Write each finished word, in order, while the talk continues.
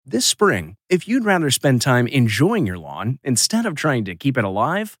This spring, if you'd rather spend time enjoying your lawn instead of trying to keep it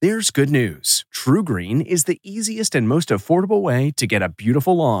alive, there's good news. TruGreen is the easiest and most affordable way to get a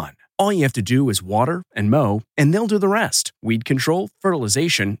beautiful lawn. All you have to do is water and mow, and they'll do the rest. Weed control,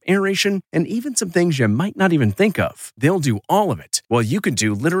 fertilization, aeration, and even some things you might not even think of. They'll do all of it, while you can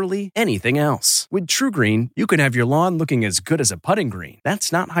do literally anything else. With TruGreen, you can have your lawn looking as good as a putting green.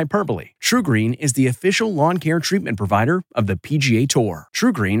 That's not hyperbole. TruGreen is the official lawn care treatment provider of the PGA Tour.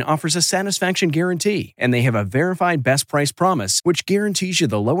 TruGreen offers a satisfaction guarantee, and they have a verified best price promise, which guarantees you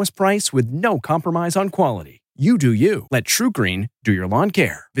the lowest price with no compromise on quality. You do you. Let TruGreen do your lawn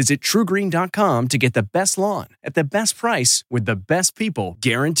care. Visit TruGreen.com to get the best lawn at the best price with the best people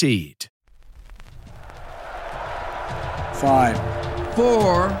guaranteed. 5,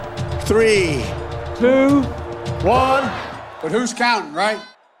 4, 3, 2, 1. But who's counting, right?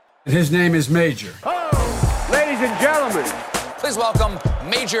 And his name is Major. Oh, ladies and gentlemen, please welcome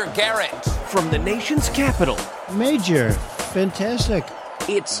Major Garrett. From the nation's capital. Major, fantastic.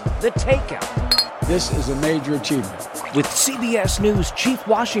 It's The Takeout. this is a major achievement. With CBS News Chief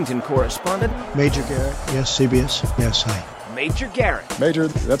Washington Correspondent Major Garrett, yes, CBS, yes, hi. Major Garrett. Major,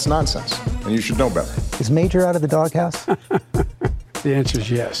 that's nonsense, and you should know better. Is Major out of the doghouse? The answer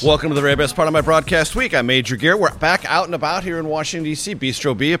is yes. Welcome to the very best part of my broadcast week. I'm Major Garrett. We're back out and about here in Washington, D.C.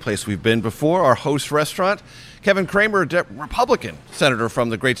 Bistro B, a place we've been before. Our host restaurant. Kevin Cramer, Republican senator from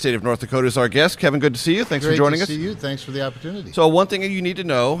the great state of North Dakota, is our guest. Kevin, good to see you. Thanks for joining us. Great to see you. Thanks for the opportunity. So one thing you need to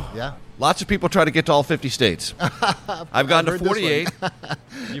know. Yeah. Lots of people try to get to all 50 states. I've gone to 48.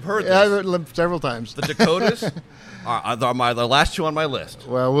 You've heard this. Yeah, I've heard it several times. The Dakotas are the last two on my list.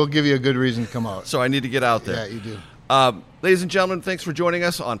 Well, we'll give you a good reason to come out. So I need to get out there. Yeah, you do. Ladies and gentlemen, thanks for joining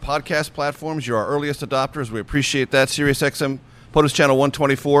us on podcast platforms. You're our earliest adopters. We appreciate that. SiriusXM, POTUS Channel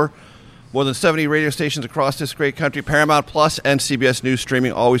 124. More than 70 radio stations across this great country, Paramount Plus and CBS News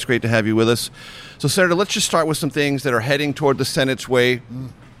streaming. Always great to have you with us. So, Senator, let's just start with some things that are heading toward the Senate's way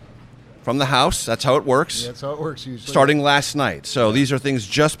from the House. That's how it works. Yeah, that's how it works usually. Starting last night. So these are things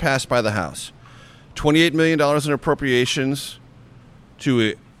just passed by the House. $28 million in appropriations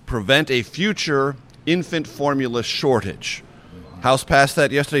to prevent a future infant formula shortage. House passed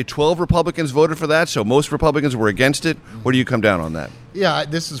that yesterday. 12 Republicans voted for that, so most Republicans were against it. Where do you come down on that? Yeah,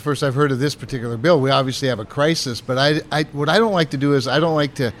 this is the first I've heard of this particular bill. We obviously have a crisis, but what I don't like to do is I don't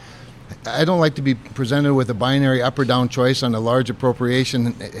like to be presented with a binary up or down choice on a large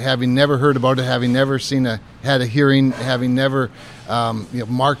appropriation, having never heard about it, having never had a hearing, having never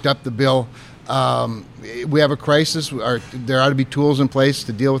marked up the bill. We have a crisis. There ought to be tools in place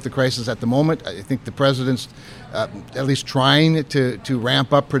to deal with the crisis at the moment. I think the president's at least trying to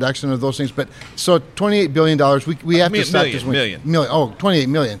ramp up production of those things. But so $28 billion, we have to stop this. Million. Oh, $28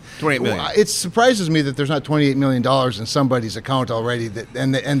 million. $28 million. It surprises me that there's not $28 million in somebody's account already,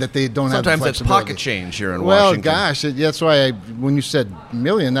 and that they don't have the flexibility. Sometimes it's pocket change here in Well, Washington. gosh, that's why when you said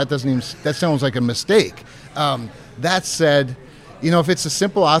million, that sounds like a mistake. That said, if it's a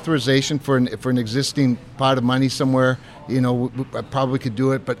simple authorization for an existing pot of money somewhere, I probably could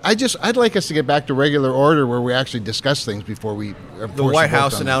do it. But I'd like us to get back to regular order where we actually discuss things before we. The White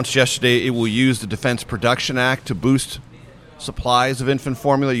House announced yesterday it will use the Defense Production Act to boost supplies of infant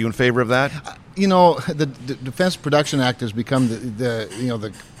formula. Are you in favor of that? The Defense Production Act has become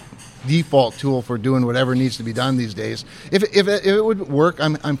the default tool for doing whatever needs to be done these days. If it would work,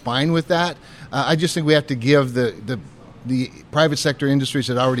 I'm fine with that. I just think we have to give the private sector industries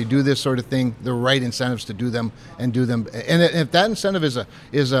that already do this sort of thing the right incentives to do them. And if that incentive is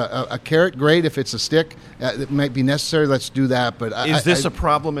a carrot, great. If it's a stick, it might be necessary. Let's do that. But is this a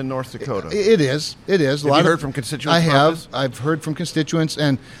problem in North Dakota? It is. It is. Have you heard from constituents? I have. I've heard from constituents,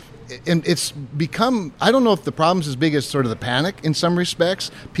 and it's become, I don't know if the problem's as big as sort of the panic in some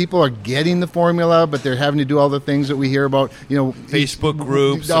respects. People are getting the formula, but they're having to do all the things that we hear about, Facebook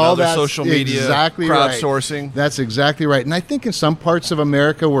groups, all that social media, exactly crowdsourcing. Right. That's exactly right. And I think in some parts of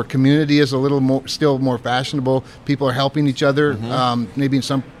America where community is a little still more fashionable, people are helping each other. Mm-hmm. Maybe in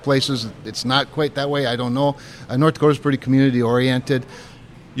some places it's not quite that way. I don't know. North Dakota's pretty community oriented.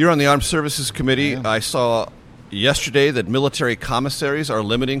 You're on the Armed Services Committee. I saw yesterday that military commissaries are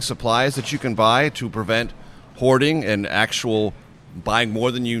limiting supplies that you can buy to prevent hoarding and actual buying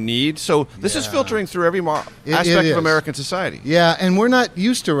more than you need. So this is filtering through every aspect of American society. Yeah, and we're not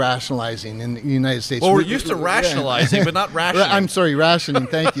used to rationalizing in the United States. Well, we're used to rationalizing, but not rationing. I'm sorry, rationing.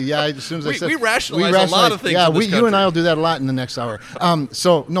 Thank you. Yeah, as soon as I said we rationalize a lot of things. Yeah, in this you and I will do that a lot in the next hour.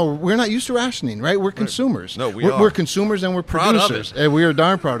 So no, we're not used to rationing, right? We're consumers. No, we are. We're consumers and we're producers, and we are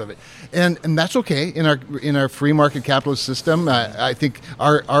darn proud of it. And that's okay in our free market capitalist system. I think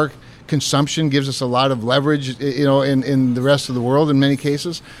our consumption gives us a lot of leverage, in the rest of the world in many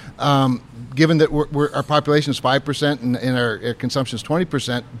cases. Given that our population is 5% and our consumption is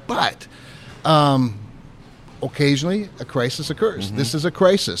 20%, but occasionally a crisis occurs. Mm-hmm. This is a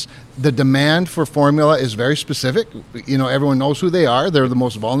crisis. The demand for formula is very specific. Everyone knows who they are. They're the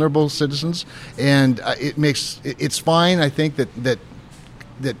most vulnerable citizens, and it's fine. I think that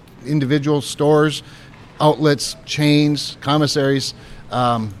individual stores, outlets, chains, commissaries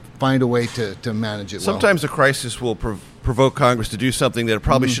find a way to manage it. Sometimes a crisis will provoke Congress to do something that it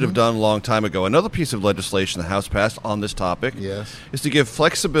probably should have done a long time ago. Another piece of legislation the House passed on this topic is to give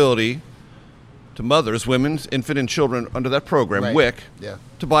flexibility to mothers, women, infant and children under that program, WIC,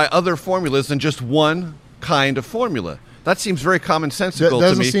 to buy other formulas than just one kind of formula. That seems very commonsensical to me.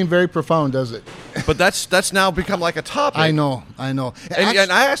 Doesn't seem very profound, does it? But that's now become like a topic. I know. And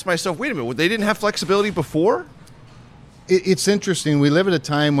I asked myself, wait a minute, they didn't have flexibility before? It's interesting. We live at a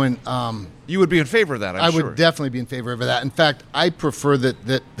time when... you would be in favor of that, I'm sure. I would definitely be in favor of that. In fact, I prefer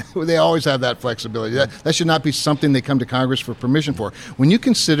that they always have that flexibility. That should not be something they come to Congress for permission for. When you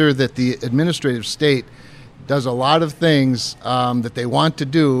consider that the administrative state does a lot of things that they want to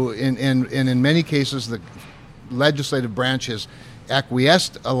do, and in many cases the legislative branch has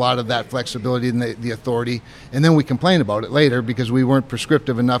acquiesced a lot of that flexibility and the authority, and then we complain about it later because we weren't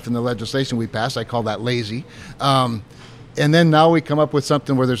prescriptive enough in the legislation we passed. I call that lazy. And then now we come up with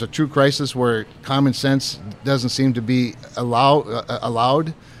something where there's a true crisis where common sense doesn't seem to be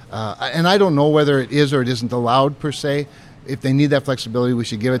allowed. And I don't know whether it is or it isn't allowed per se. If they need that flexibility, we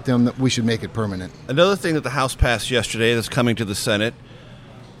should give it to them. We should make it permanent. Another thing that the House passed yesterday that's coming to the Senate,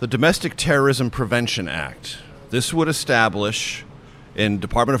 the Domestic Terrorism Prevention Act. This would establish in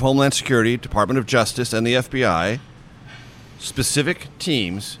Department of Homeland Security, Department of Justice, and the FBI specific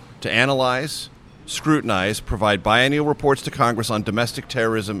teams to analyze, scrutinize, provide biennial reports to Congress on domestic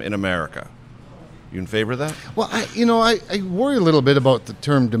terrorism in America. You in favor of that? Well, I worry a little bit about the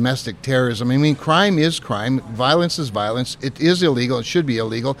term domestic terrorism. I mean, crime is crime. Violence is violence. It is illegal. It should be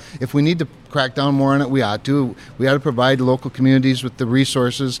illegal. If we need to crack down more on it, we ought to. We ought to provide local communities with the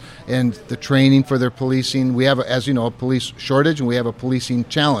resources and the training for their policing. We have, as you know, a police shortage, and we have a policing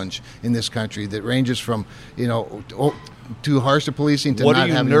challenge in this country that ranges from, too harsh to policing to what not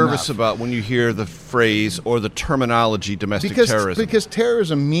having enough. What are you nervous about when you hear the phrase or the terminology domestic terrorism? Because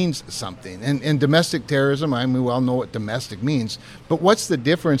terrorism means something. And domestic terrorism, we all know what domestic means. But what's the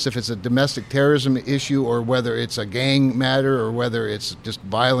difference if it's a domestic terrorism issue or whether it's a gang matter or whether it's just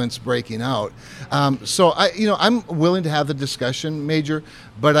violence breaking out? So I'm willing to have the discussion, Major,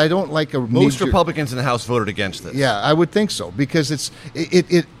 but I don't like a... Most Republicans in the House voted against this. Yeah, I would think so, because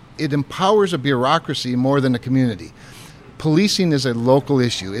it empowers a bureaucracy more than a community. Policing is a local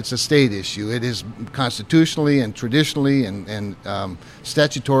issue. It's a state issue. It is constitutionally and traditionally and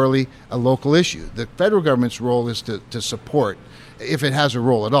statutorily a local issue. The federal government's role is to support, if it has a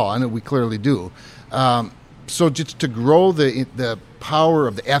role at all, and we clearly do. So just to grow the power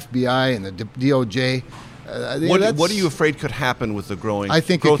of the FBI and the DOJ. What are you afraid could happen with the growth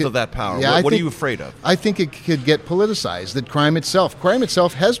of that power? What are you afraid of? I think it could get politicized, that crime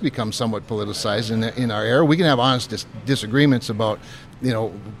itself has become somewhat politicized in our era. We can have honest disagreements about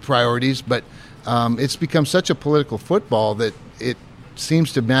priorities, but it's become such a political football that it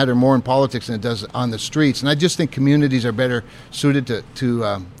seems to matter more in politics than it does on the streets. And I just think communities are better suited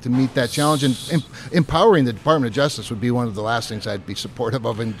to meet that challenge. And empowering the Department of Justice would be one of the last things I'd be supportive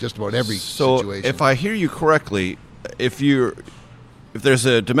of in just about every situation. So if I hear you correctly, if there's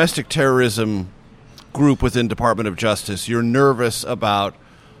a domestic terrorism group within Department of Justice, you're nervous about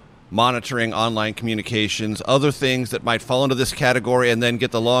monitoring online communications, other things that might fall into this category, and then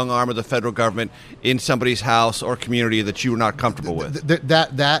get the long arm of the federal government in somebody's house or community that you're not comfortable with.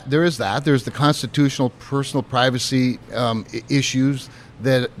 There is that. There's the constitutional personal privacy issues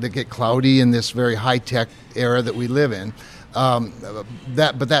that get cloudy in this very high-tech era that we live in.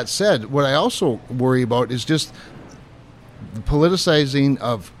 But that said, what I also worry about is just the politicizing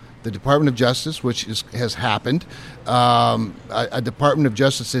of the Department of Justice, which has happened, a Department of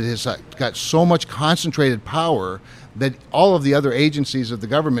Justice that has got so much concentrated power that all of the other agencies of the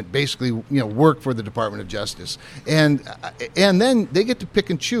government basically work for the Department of Justice, and then they get to pick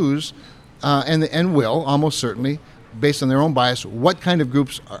and choose, and will almost certainly, based on their own bias, what kind of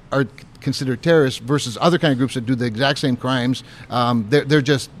groups are considered terrorists versus other kind of groups that do the exact same crimes. They're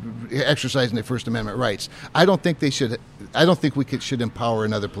just exercising their First Amendment rights. I don't think we should empower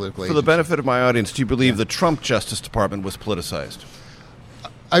another political agency. For the benefit of my audience, do you believe the Trump Justice Department was politicized?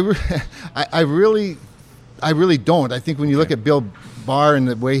 I really don't. I think when you look at Bill Barr and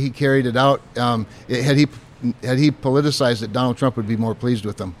the way he carried it out, had he politicized it, Donald Trump would be more pleased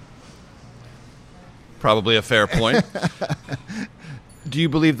with him. Probably a fair point. Do you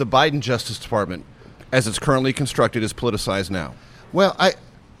believe the Biden Justice Department, as it's currently constructed, is politicized now? Well,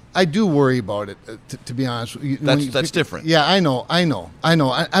 I do worry about it, to be honest. That's different. Yeah, I know. I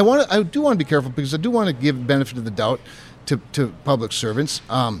do want to be careful because I do want to give benefit of the doubt to public servants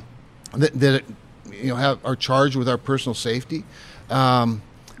that are charged with our personal safety.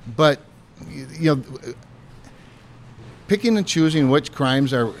 But picking and choosing which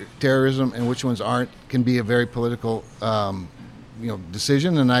crimes are terrorism and which ones aren't can be a very political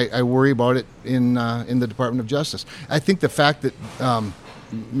decision, and I worry about it in the Department of Justice. I think the fact that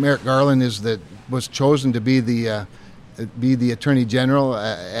Merrick Garland was chosen to be the Attorney General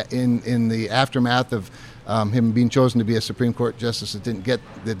in the aftermath of him being chosen to be a Supreme Court justice that didn't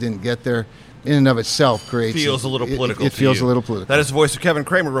get there, in and of itself feels a little political. It feels a little political. That is the voice of Kevin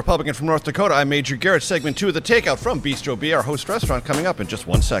Kramer, Republican from North Dakota. I'm Major Garrett. Segment 2 of The Takeout from Bistro B, our host restaurant, coming up in just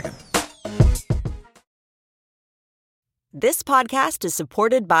 1 second. This podcast is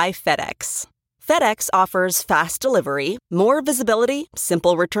supported by FedEx. FedEx offers fast delivery, more visibility,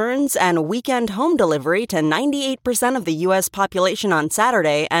 simple returns, and weekend home delivery to 98% of the U.S. population on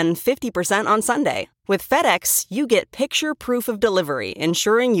Saturday and 50% on Sunday. With FedEx, you get picture proof of delivery,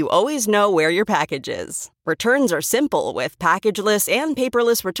 ensuring you always know where your package is. Returns are simple with packageless and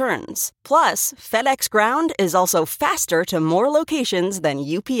paperless returns. Plus, FedEx Ground is also faster to more locations than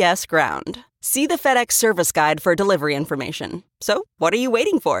UPS Ground. See the FedEx service guide for delivery information. So, what are you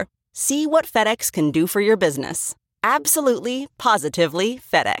waiting for? See what FedEx can do for your business. Absolutely, positively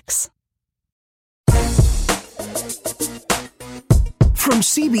FedEx. From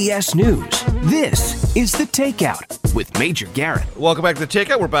CBS News, this is The Takeout with Major Garrett. Welcome back to The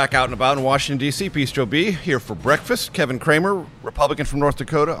Takeout. We're back out and about in Washington, D.C. Bistro B, here for breakfast. Kevin Kramer, Republican from North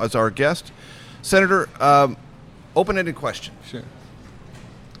Dakota, as our guest. Senator, open-ended question. Sure.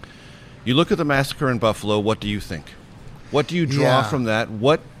 You look at the massacre in Buffalo, what do you think? What do you draw from that?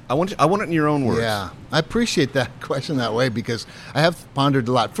 I want it in your own words. Yeah, I appreciate that question that way because I have pondered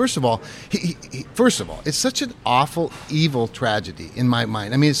a lot. First of all, it's such an awful, evil tragedy in my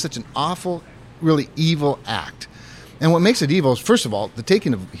mind. I mean, it's such an awful, really evil act. And what makes it evil is, first of all, the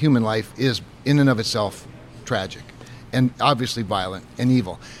taking of human life is in and of itself tragic and obviously violent and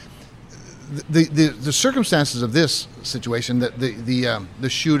evil. The circumstances of this situation, the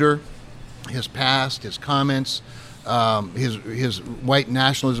shooter, his past, his comments, his white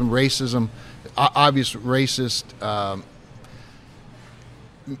nationalism, racism, obvious racist,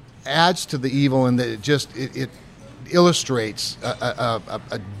 adds to the evil, and that it illustrates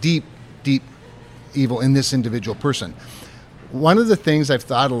a deep evil in this individual person. One of the things I've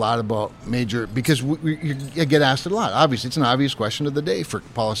thought a lot about, Major, because you get asked it a lot. Obviously, it's an obvious question of the day for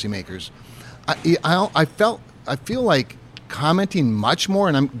policymakers. I feel like commenting much more,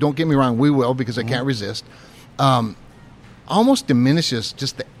 and don't get me wrong, we will, because I can't resist. Almost diminishes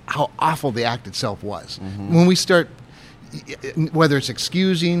just how awful the act itself was. Mm-hmm. When we start, whether it's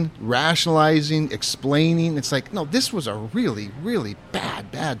excusing, rationalizing, explaining, it's like, no, this was a really, really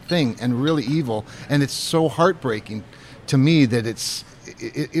bad thing and really evil, and it's so heartbreaking to me that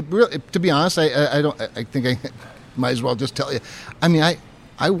it really, to be honest, I think I might as well just tell you. I mean,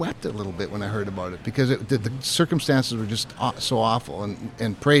 I wept a little bit when I heard about it because the circumstances were just so awful,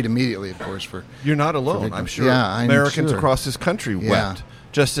 and prayed immediately, of course, for... You're not alone, I'm sure. Yeah, Americans across this country wept,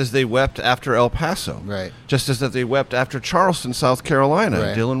 just as they wept after El Paso. Right. Just as that they wept after Charleston, South Carolina,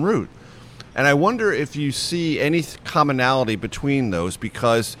 right. Dylan Root. And I wonder if you see any commonality between those,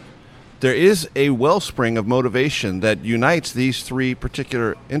 because there is a wellspring of motivation that unites these three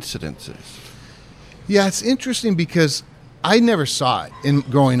particular incidences. Yeah, it's interesting because I never saw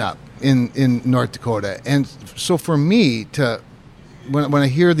it growing up in North Dakota, and so for me when I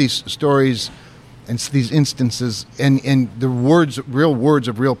hear these stories and these instances and the real words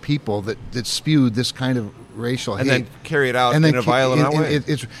of real people that spew this kind of racial hate, and then carry it out in a violent way,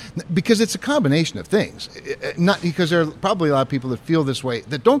 it's because it's a combination of things. Not because there are probably a lot of people that feel this way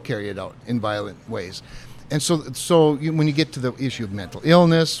that don't carry it out in violent ways. And so when you get to the issue of mental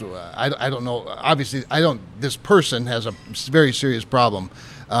illness, I don't know. Obviously, this person has a very serious problem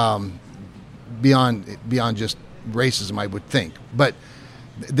beyond just racism, I would think. But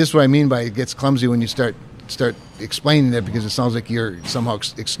this is what I mean by it gets clumsy when you start explaining it, because it sounds like you're somehow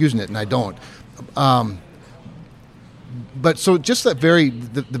excusing it, and I don't. But so just the very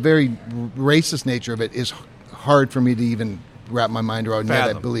racist nature of it is hard for me to even wrap my mind around.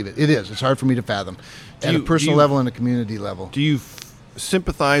 Yet I believe it. It is. It's hard for me to fathom. At a personal level and a community level. Do you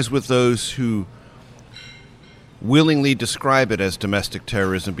sympathize with those who willingly describe it as domestic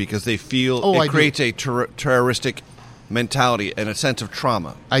terrorism because they feel it creates a terroristic mentality and a sense of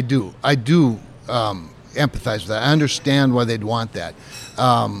trauma? I do. empathize with that. I understand why they'd want that.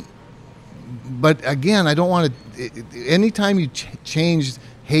 But again, I don't want to. Anytime you change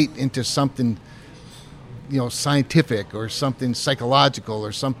hate into something, scientific or something psychological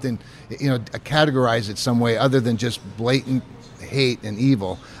or something, categorize it some way other than just blatant hate and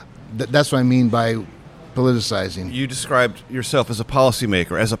evil. That's what I mean by politicizing. You described yourself as a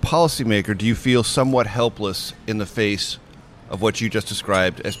policymaker. As a policymaker, do you feel somewhat helpless in the face of what you just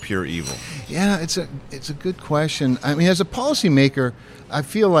described as pure evil? Yeah, it's a good question. I mean, as a policymaker, I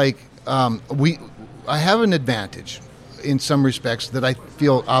feel like I have an advantage in some respects that I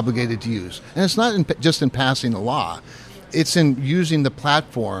feel obligated to use, and it's not just in passing a law; it's in using the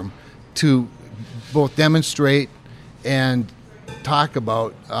platform to both demonstrate and talk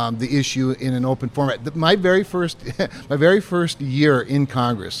about the issue in an open format. My very first year in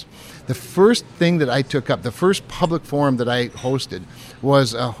Congress, the first thing that I took up, the first public forum that I hosted,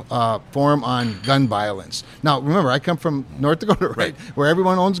 was a forum on gun violence. Now, remember, I come from North Dakota, right? Where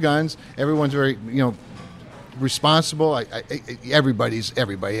everyone owns guns, everyone's very, responsible. Everybody's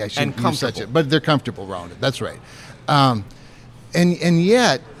everybody. I shouldn't use such it, but they're comfortable around it. That's right. And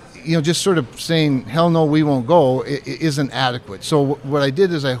yet, just sort of saying, hell no, we won't go, isn't adequate. So what I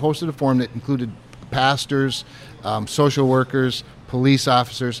did is I hosted a forum that included pastors, social workers, police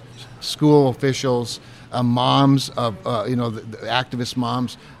officers, school officials, moms of, the activist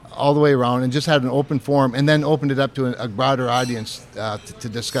moms, all the way around, and just had an open forum, and then opened it up to a broader audience to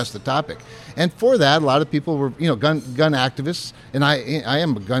discuss the topic. And for that, a lot of people were, gun activists, and I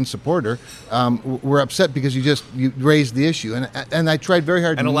am a gun supporter, were upset because you raised the issue, and I tried very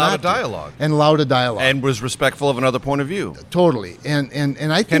hard and to allowed a dialogue, and was respectful of another point of view. Totally, and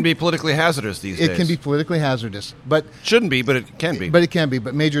I think can be politically hazardous these days. It can be politically hazardous, but shouldn't be, but it can be. But it can be.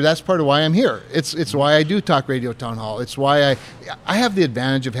 But Major, that's part of why I'm here. It's why I do Talk Radio Town Hall. It's why I have the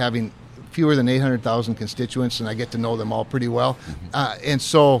advantage of having fewer than 800,000 constituents, and I get to know them all pretty well, and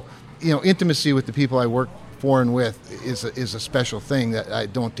so. Intimacy with the people I work for and with is a special thing that I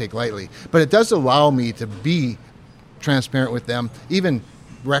don't take lightly. But it does allow me to be transparent with them, even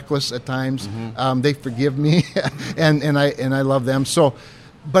reckless at times. They forgive me, and I love them. So,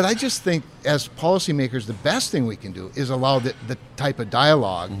 but I just think as policymakers, the best thing we can do is allow the type of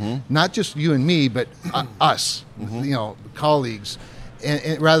dialogue, not just you and me, but us, colleagues.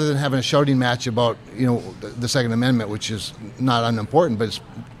 And rather than having a shouting match about the Second Amendment, which is not unimportant, but it's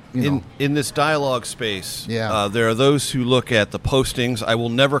in this dialogue space, yeah. There are those who look at the postings. I will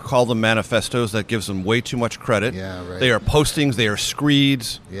never call them manifestos. That gives them way too much credit. Yeah, right. They are postings. They are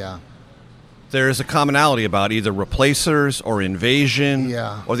screeds. Yeah. There is a commonality about either replacers or invasion,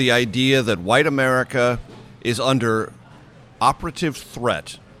 or the idea that white America is under operative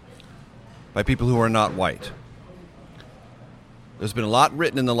threat by people who are not white. There's been a lot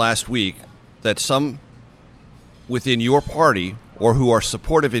written in the last week that some within your party or who are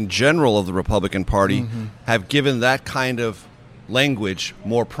supportive in general of the Republican Party have given that kind of language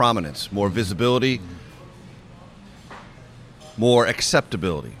more prominence, more visibility, more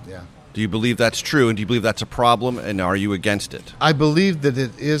acceptability. Yeah. Do you believe that's true, and do you believe that's a problem, and are you against it? I believe that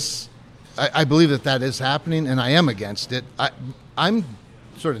it is. I believe that is happening, and I am against it. I'm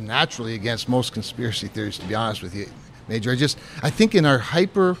sort of naturally against most conspiracy theories, to be honest with you, Major. I think in our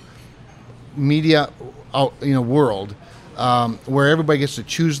hyper media, world, where everybody gets to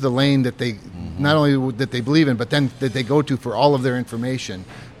choose the lane that they not only that they believe in, but then that they go to for all of their information.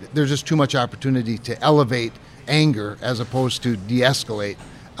 There's just too much opportunity to elevate anger as opposed to de-escalate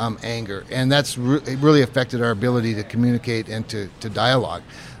anger, and that's really affected our ability to communicate and to dialogue.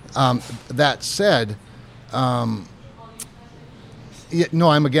 That said, no,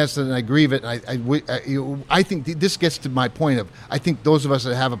 I'm against it, and I grieve it. I think this gets to my point of I think those of us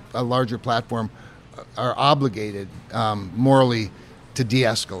that have a larger platform are obligated morally to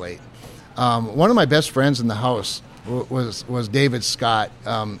de-escalate. One of my best friends in the House was David Scott,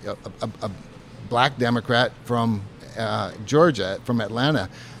 a black Democrat from Georgia, from Atlanta.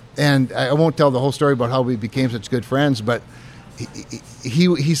 And I won't tell the whole story about how we became such good friends, but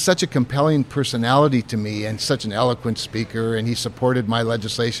he's such a compelling personality to me and such an eloquent speaker, and he supported my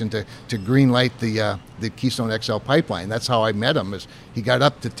legislation to greenlight the Keystone XL pipeline. That's how I met him. Is he got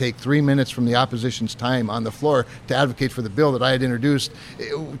up to take 3 minutes from the opposition's time on the floor to advocate for the bill that I had introduced,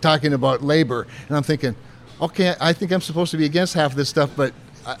 talking about labor. And I'm thinking, okay, I think I'm supposed to be against half of this stuff, but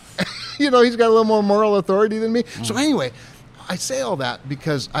he's got a little more moral authority than me. So anyway, I say all that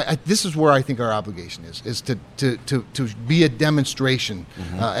because this is where I think our obligation is to be a demonstration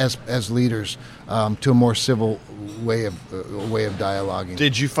as leaders to a more civil way of dialoguing.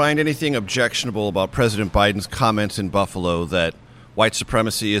 Did you find anything objectionable about President Biden's comments in Buffalo that white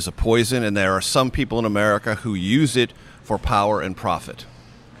supremacy is a poison, and there are some people in America who use it for power and profit?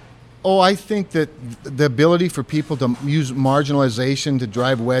 Oh, I think that the ability for people to use marginalization to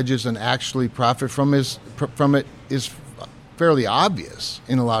drive wedges and actually profit from it is fairly obvious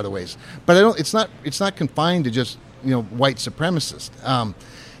in a lot of ways. But it's not confined to just white supremacists. A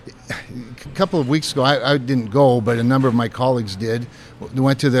couple of weeks ago, I didn't go, but a number of my colleagues did. We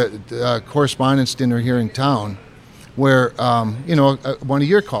went to the correspondence dinner here in town, where one of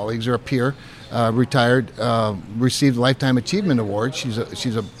your colleagues, or a peer, retired, received a Lifetime Achievement Award. She's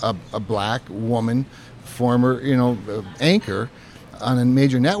a black woman, former anchor on a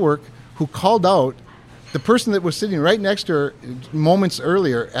major network, who called out the person that was sitting right next to her moments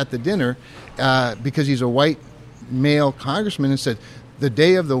earlier at the dinner, because he's a white male congressman, and said, "The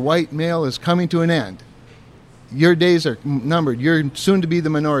day of the white male is coming to an end. Your days are numbered. You're soon to be the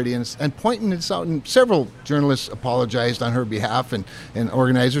minority," and pointing this out. And several journalists apologized on her behalf, and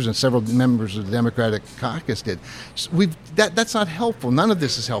organizers, and several members of the Democratic caucus did. So that's not helpful. None of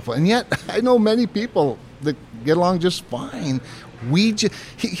this is helpful. And yet, I know many people that get along just fine.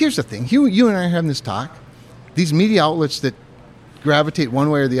 Here's the thing. You and I are having this talk. These media outlets that gravitate one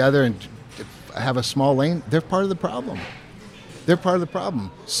way or the other and have a small lane, they're part of the problem. They're part of the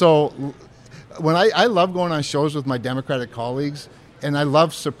problem. So when I love going on shows with my Democratic colleagues, and I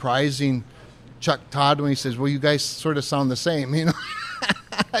love surprising Chuck Todd when he says, "Well, you guys sort of sound the same,"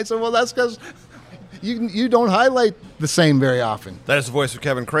 I said, "Well, that's because you don't highlight the same very often." That is the voice of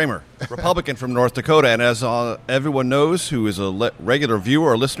Kevin Cramer, Republican from North Dakota. And as everyone knows who is a regular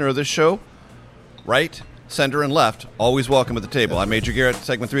viewer or listener of this show, right, center, and left, always welcome at the table. I'm Major Garrett,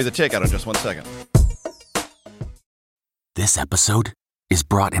 segment 3 of The Takeout in just 1 second. This episode is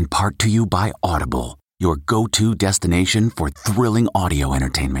brought in part to you by Audible, your go-to destination for thrilling audio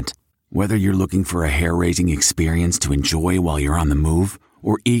entertainment. Whether you're looking for a hair-raising experience to enjoy while you're on the move,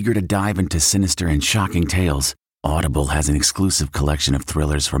 or eager to dive into sinister and shocking tales, Audible has an exclusive collection of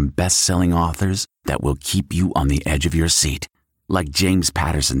thrillers from best-selling authors that will keep you on the edge of your seat. Like James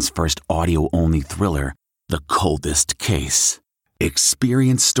Patterson's first audio-only thriller, The Coldest Case.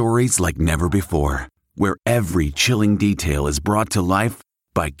 Experience stories like never before, where every chilling detail is brought to life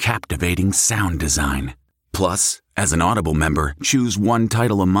by captivating sound design. Plus, as an Audible member, choose one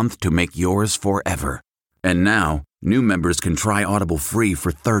title a month to make yours forever. And now, new members can try Audible free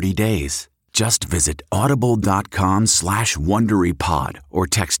for 30 days. Just visit audible.com/WonderyPod or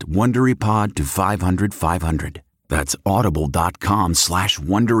text WonderyPod to 500-500. That's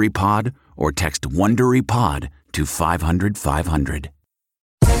audible.com/WonderyPod or text WonderyPod to 500-500.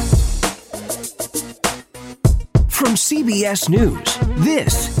 From CBS News,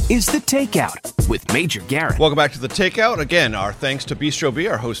 this is The Takeout with Major Garrett. Welcome back to The Takeout. Again, our thanks to Bistro B,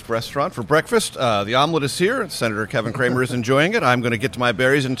 our host restaurant, for breakfast. The omelet is here. Senator Kevin Cramer is enjoying it. I'm going to get to my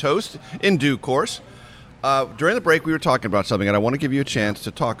berries and toast in due course. During the break, we were talking about something, and I want to give you a chance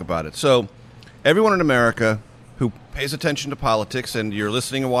to talk about it. So, everyone in America who pays attention to politics, and you're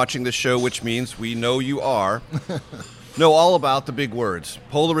listening and watching this show, which means we know you are, know all about the big words: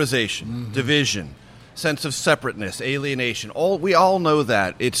 polarization, division, sense of separateness, alienation. We all know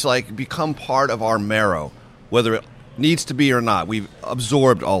that. It's like become part of our marrow, whether it needs to be or not. We've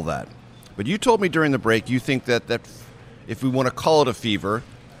absorbed all that. But you told me during the break you think that if we want to call it a fever,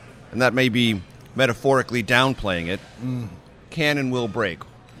 and that may be metaphorically downplaying it, can and will break.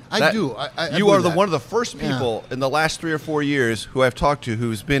 I do. You are one of the first people in the last 3 or 4 years who I've talked to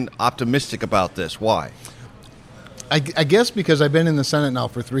who's been optimistic about this. Why? I guess because I've been in the Senate now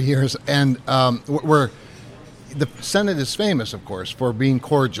for 3 years, and the Senate is famous, of course, for being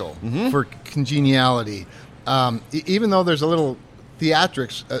cordial, for congeniality. Even though there's a little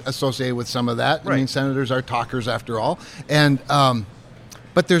theatrics associated with some of that. Right. I mean, senators are talkers after all, and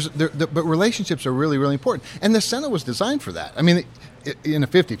but but relationships are really, really important, and the Senate was designed for that. I mean, in a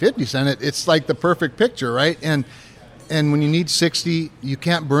 50-50 Senate, it's like the perfect picture, right? And when you need 60, you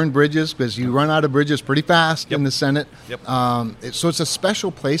can't burn bridges because you run out of bridges pretty fast in the Senate. Yep. So it's a special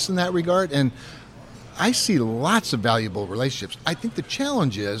place in that regard, and I see lots of valuable relationships. I think the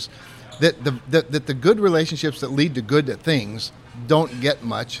challenge is that the good relationships that lead to good things don't get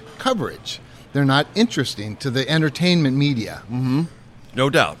much coverage. They're not interesting to the entertainment media. Mm-hmm. No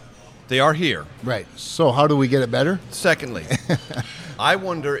doubt. They are here. Right. So how do we get it better? Secondly, I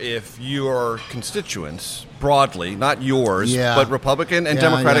wonder if your constituents, broadly, not yours, but Republican and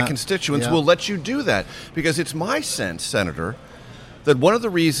Democratic constituents will let you do that. Because it's my sense, Senator, that one of the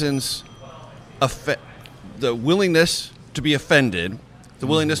reasons the willingness to be offended, the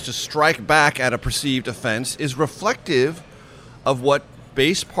willingness to strike back at a perceived offense is reflective of what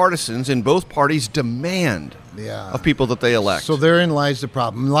base partisans in both parties demand of people that they elect. So therein lies the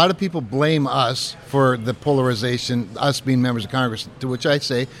problem. A lot of people blame us for the polarization, us being members of Congress, to which I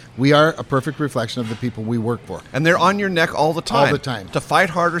say we are a perfect reflection of the people we work for. And they're on your neck all the time. All the time. To fight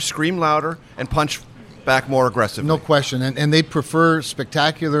harder, scream louder, and punch back more aggressively. No question. And they prefer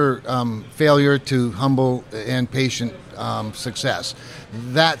spectacular failure to humble and patient success.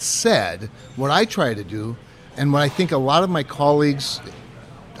 That said, what I try to do, and what I think a lot of my colleagues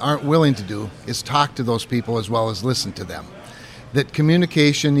aren't willing to do, is talk to those people as well as listen to them. That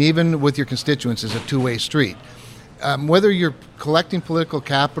communication, even with your constituents, is a two-way street. Whether you're collecting political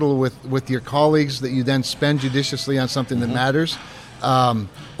capital with your colleagues that you then spend judiciously on something that matters,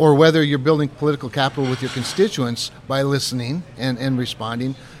 or whether you're building political capital with your constituents by listening and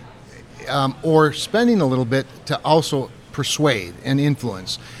responding, or spending a little bit to also persuade and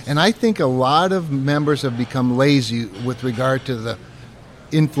influence. And I think a lot of members have become lazy with regard to the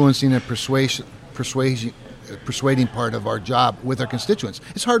influencing and persuading part of our job with our constituents.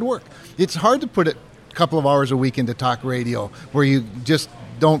 It's hard work. It's hard to put a couple of hours a week into talk radio where you just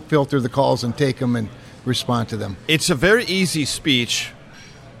don't filter the calls and take them and respond to them. It's a very easy speech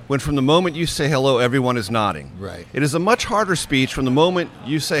when from the moment you say hello, everyone is nodding. Right. It is a much harder speech from the moment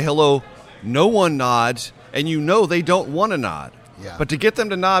you say hello, no one nods, and you know they don't want to nod. Yeah. But to get them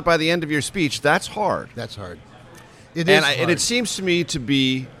to nod by the end of your speech, that's hard. That's hard. It is hard. And it seems to me to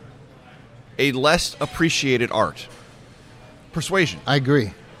be a less appreciated art. Persuasion. I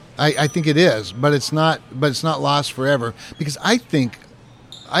agree. I think it is, but it's not lost forever, because I think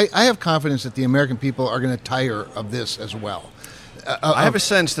I have confidence that the American people are going to tire of this as well. I have a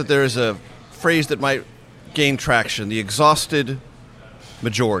sense that there is a phrase that might gain traction, the exhausted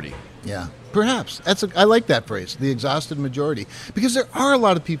majority. Yeah, perhaps. I like that phrase, the exhausted majority, because there are a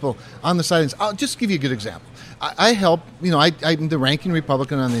lot of people on the sidelines. I'll just give you a good example. I help, I'm the ranking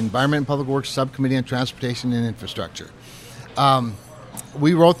Republican on the Environment and Public Works Subcommittee on Transportation and Infrastructure.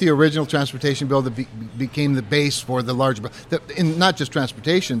 We wrote the original transportation bill that became the base for the larger bill, in not just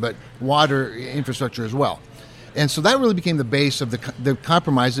transportation, but water infrastructure as well. And so that really became the base of the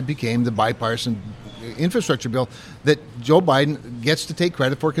compromise that became the bipartisan infrastructure bill that Joe Biden gets to take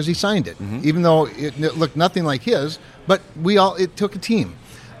credit for because he signed it, even though it looked nothing like his. But it took a team.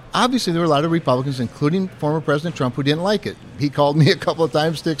 Obviously, there were a lot of Republicans, including former President Trump, who didn't like it. He called me a couple of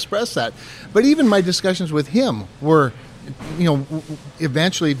times to express that. But even my discussions with him were,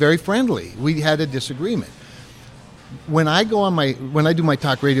 eventually very friendly. We had a disagreement. When I do my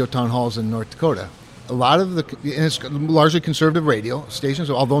talk radio town halls in North Dakota, a lot of and it's largely conservative radio stations,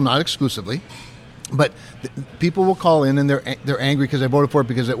 although not exclusively. But people will call in and they're angry because I voted for it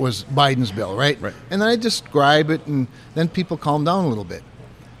because it was Biden's bill, right? And then I describe it, and then people calm down a little bit.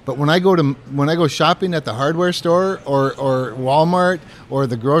 But when I go shopping at the hardware store or Walmart or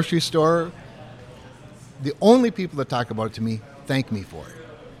the grocery store, the only people that talk about it to me thank me for it.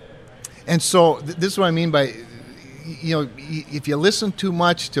 And so this is what I mean by, if you listen too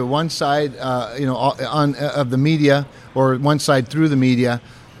much to one side, of the media or one side through the media,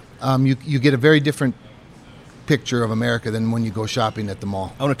 you get a very different picture of America than when you go shopping at the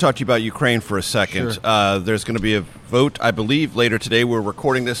mall. I want to talk to you about Ukraine for a second. Sure. There's going to be a vote, I believe, later today. We're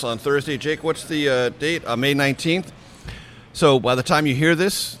recording this on Thursday. Jake, what's the date? May 19th. So by the time you hear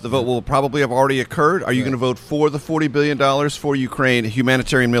this, the vote will probably have already occurred. Are you going to vote for the $40 billion for Ukraine,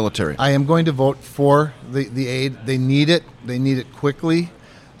 humanitarian military? I am going to vote for the aid. They need it. They need it quickly.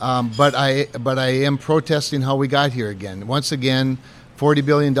 But I am protesting how we got here again. Once again, $40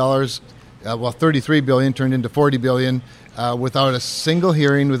 billion, $33 billion turned into $40 billion without a single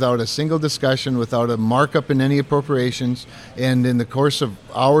hearing, without a single discussion, without a markup in any appropriations. And in the course of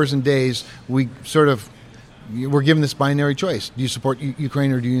hours and days, we're given this binary choice. Do you support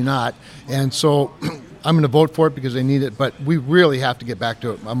Ukraine or do you not? And so I'm going to vote for it because they need it, but we really have to get back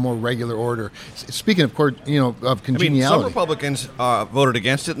to a more regular order. Speaking of congeniality. Some Republicans voted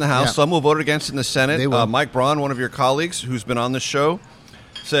against it in the House. Yeah. Some will vote against it in the Senate. They will. Mike Braun, one of your colleagues who's been on the show,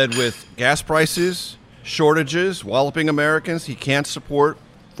 said with gas prices, shortages, walloping Americans, he can't support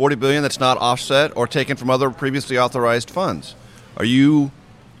 $40 billion that's not offset or taken from other previously authorized funds. Are you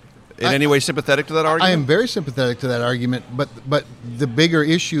in any way sympathetic to that argument? I am very sympathetic to that argument, but the bigger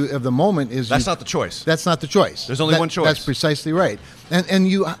issue of the moment is that's not the choice. That's not the choice. There's only one choice. That's precisely right. And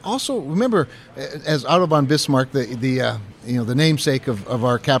you also remember, as Otto von Bismarck, the namesake of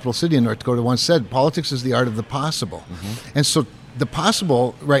our capital city in North Dakota, once said, politics is the art of the possible. And so the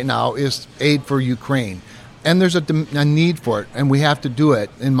possible right now is aid for Ukraine. And there's a need for it, and we have to do it,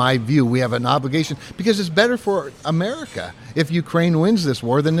 in my view. We have an obligation, because it's better for America if Ukraine wins this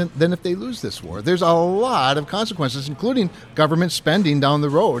war than if they lose this war. There's a lot of consequences, including government spending down the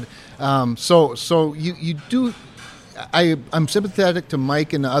road. So you do... I'm sympathetic to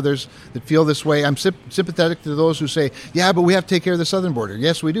Mike and others that feel this way. I'm sympathetic to those who say, yeah, but we have to take care of the southern border.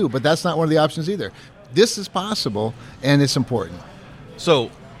 Yes, we do, but that's not one of the options either. This is possible, and it's important. So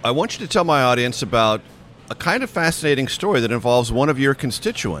I want you to tell my audience about a kind of fascinating story that involves one of your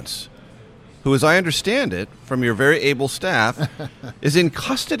constituents, who, as I understand it, from your very able staff, is in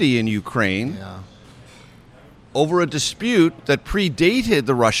custody in Ukraine over a dispute that predated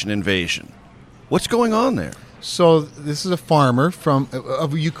the Russian invasion. What's going on there? So this is a farmer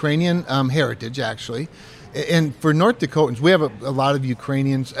of Ukrainian heritage, actually. And for North Dakotans, we have a lot of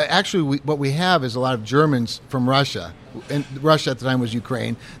Ukrainians. Actually, what we have is a lot of Germans from Russia. And Russia at the time was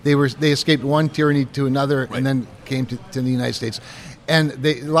Ukraine. They escaped one tyranny to another, and then came to the United States. And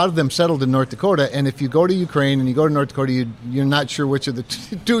a lot of them settled in North Dakota. And if you go to Ukraine and you go to North Dakota, you're not sure which of the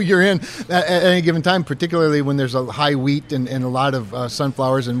two you're in at any given time, particularly when there's a high wheat and a lot of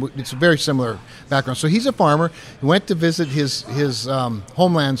sunflowers. And it's a very similar background. So he's a farmer. He went to visit his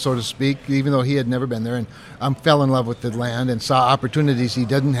homeland, so to speak, even though he had never been there, and fell in love with the land and saw opportunities he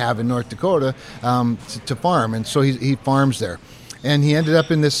didn't have in North Dakota to farm. And so he farms there. And he ended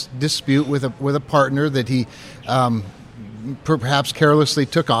up in this dispute with a partner that he perhaps carelessly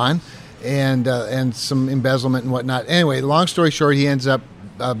took on, and some embezzlement and whatnot. Anyway, long story short, he ends up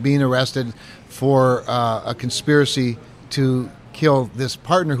being arrested for a conspiracy to kill this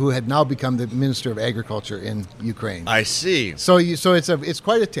partner who had now become the Minister of Agriculture in Ukraine. I see. So it's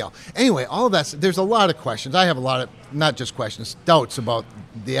quite a tale. Anyway, all of that, there's a lot of questions. I have a lot of, not just questions, doubts about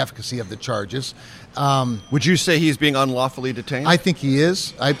the efficacy of the charges. Would you say he's being unlawfully detained? I think he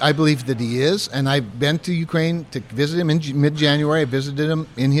is. I believe that he is. And I've been to Ukraine to visit him in mid-January. I visited him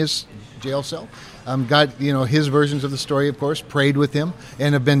in his jail cell. Got his versions of the story, of course, prayed with him,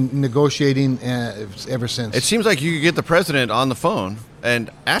 and have been negotiating ever since. It seems like you could get the president on the phone and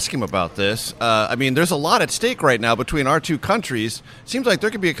ask him about this. There's a lot at stake right now between our two countries. It seems like there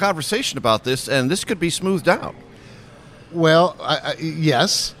could be a conversation about this, and this could be smoothed out. Well,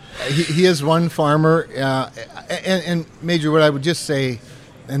 yes. He is one farmer, and Major, what I would just say,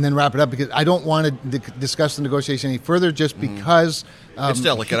 and then wrap it up, because I don't want to discuss the negotiation any further, just because it's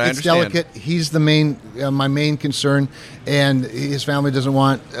delicate. I understand. Delicate. He's my main concern, and his family doesn't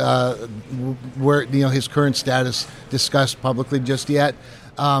want his current status discussed publicly just yet.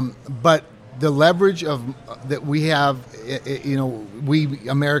 But the leverage that we have, we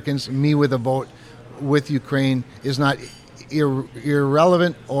Americans, me with a vote with Ukraine, is not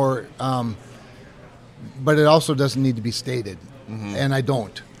irrelevant, but it also doesn't need to be stated, and I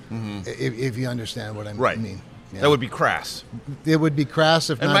don't. If you understand what I mean. Yeah. That would be crass. It would be crass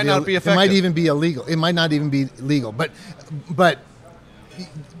if it might not be effective. It might even be illegal. It might not even be legal. But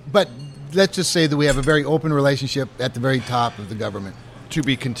let's just say that we have a very open relationship at the very top of the government. To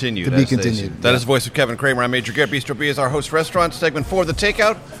be continued. To be continued. That is the voice of Kevin Kramer. I'm Major Garrett. Bistro B is our host restaurant. Segment 4, The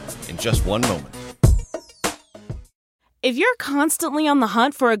Takeout, in just one moment. If you're constantly on the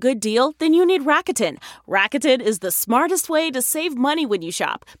hunt for a good deal, then you need Rakuten. Rakuten is the smartest way to save money when you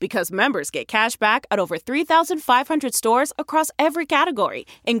shop, because members get cash back at over 3,500 stores across every category,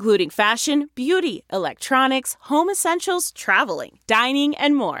 including fashion, beauty, electronics, home essentials, traveling, dining,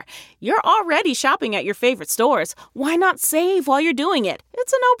 and more. You're already shopping at your favorite stores. Why not save while you're doing it?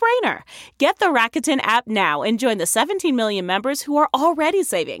 It's a no-brainer. Get the Rakuten app now and join the 17 million members who are already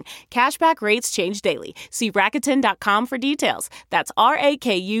saving. Cashback rates change daily. See Rakuten.com for details. That's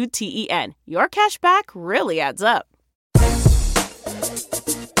Rakuten. Your cash back really adds up.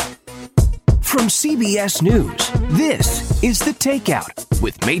 From CBS News, this is The Takeout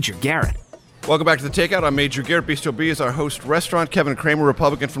with Major Garrett. Welcome back to The Takeout. I'm Major Garrett. Bistro B is our host restaurant. Kevin Kramer,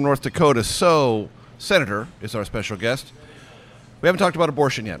 Republican from North Dakota. So, Senator is our special guest. We haven't talked about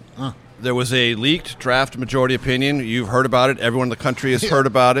abortion yet. There was a leaked draft majority opinion. You've heard about it. Everyone in the country has heard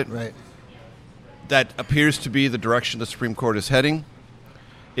about it. Right. That appears to be the direction the Supreme Court is heading.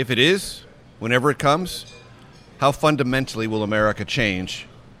 If it is, whenever it comes, how fundamentally will America change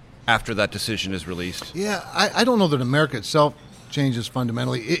after that decision is released? Yeah, I don't know that America itself changes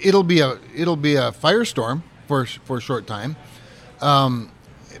fundamentally. It'll be a firestorm for a short time,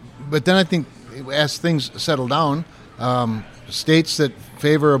 but then I think as things settle down, states that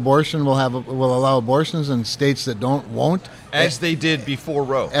favor abortion will allow abortions, and states that won't. As they did before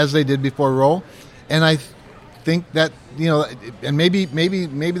Roe. And I think that, and maybe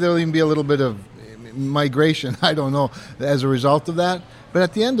there'll even be a little bit of migration, I don't know, as a result of that. But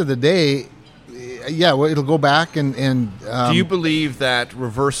at the end of the day, Yeah, well, it'll go back and do you believe that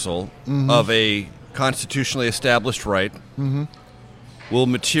reversal of a constitutionally established right will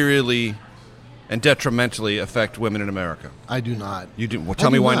materially and detrimentally affect women in America? I do not. You do? Well, tell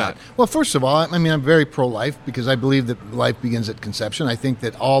me why not. Well, first of all, I mean, I'm very pro-life because I believe that life begins at conception. I think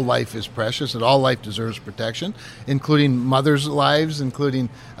that all life is precious, that all life deserves protection, including mothers' lives, including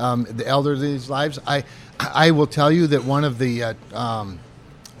the elderly's lives. I will tell you that one of the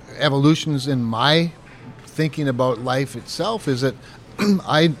evolutions in my thinking about life itself is that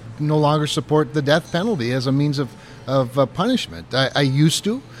I no longer support the death penalty as a means of punishment. I used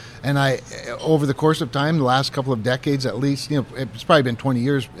to. And over the course of time, the last couple of decades at least, it's probably been 20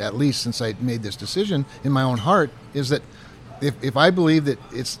 years at least since I made this decision in my own heart, is that if I believe that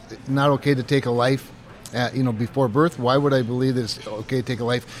it's not okay to take a life, before birth, why would I believe that it's okay to take a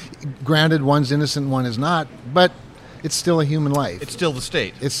life? Granted, one's innocent, one is not, but it's still a human life. It's still the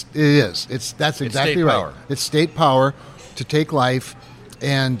state. It is. That's exactly right. Power. It's state power to take life,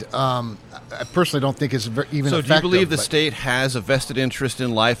 and I personally don't think it's even effective. So do you believe the state has a vested interest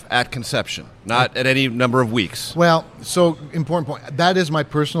in life at conception, not at any number of weeks? Well, so important point. That is my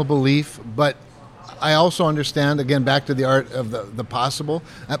personal belief, but I also understand, again, back to the art of the possible.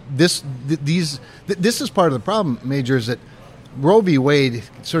 This is part of the problem, Major, is that Roe v. Wade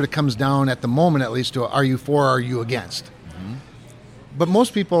sort of comes down at the moment, at least, to are you for or are you against? But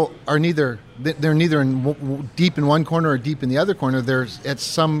most people are neither. They're neither deep in one corner or deep in the other corner. There's at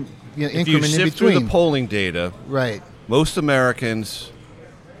some increment in between. If you sift through the polling data, right? Most Americans,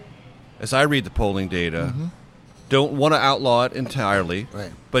 as I read the polling data, don't want to outlaw it entirely,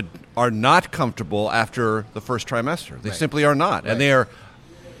 right, but are not comfortable after the first trimester. They simply are not, and they are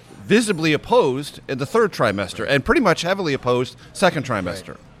visibly opposed in the third trimester, and pretty much heavily opposed second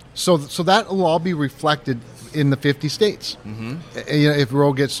trimester. Right. So that will all be reflected in the 50 states if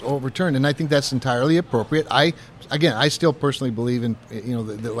Roe gets overturned, and I think that's entirely appropriate. I still personally believe in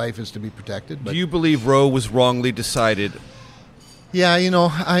that life is to be protected. But do you believe Roe was wrongly decided? Yeah,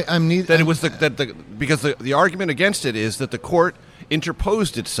 I'm neither. That it was because the argument against it is that the court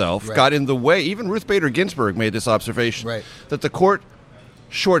interposed itself, got in the way. Even Ruth Bader Ginsburg made this observation that the court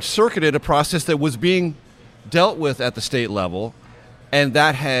short-circuited a process that was being dealt with at the state level, and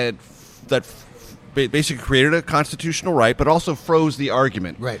that basically created a constitutional right, but also froze the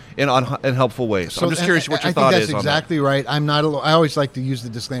argument in helpful ways. So I'm just curious what your thought is on that. I think that's exactly right. I'm not. I always like to use the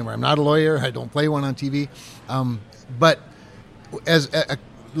disclaimer. I'm not a lawyer. I don't play one on TV. But as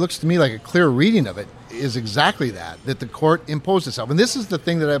looks to me like a clear reading of it is exactly that the court imposed itself. And this is the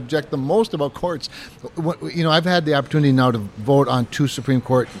thing that I object the most about courts. I've had the opportunity now to vote on 2 Supreme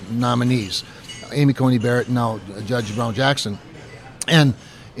Court nominees, Amy Coney Barrett and now Judge Brown Jackson. And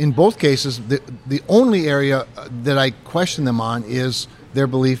in both cases, the only area that I question them on is their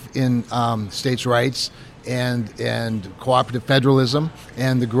belief in states' rights and cooperative federalism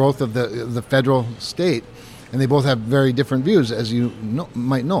and the growth of the federal state. And they both have very different views, as you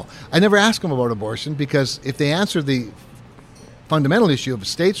might know. I never ask them about abortion because if they answer the fundamental issue of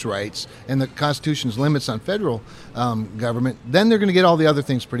states' rights and the Constitution's limits on federal government, then they're going to get all the other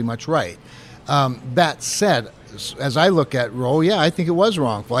things pretty much right. That said, as I look at Roe, I think it was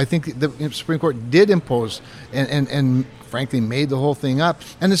wrongful. I think the Supreme Court did impose and frankly made the whole thing up.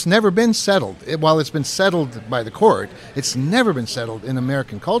 And it's never been settled. While it's been settled by the court, it's never been settled in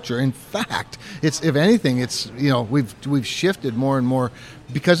American culture. In fact, if anything, we've shifted more and more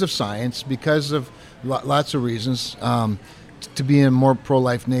because of science, because of lots of reasons, to be a more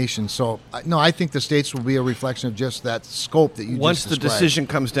pro-life nation. So, no, I think the states will be a reflection of just that scope that you just described. Once the decision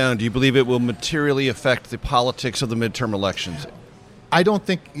comes down, do you believe it will materially affect the politics of the midterm elections? I don't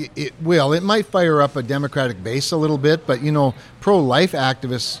think it will. It might fire up a Democratic base a little bit, but, pro-life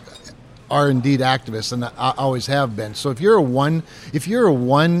activists are indeed activists and always have been. So if you're a one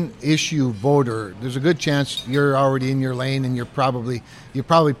issue voter, there's a good chance you're already in your lane and you're probably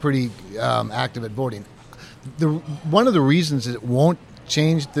pretty active at voting. One of the reasons it won't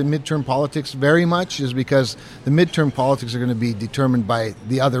change the midterm politics very much is because the midterm politics are going to be determined by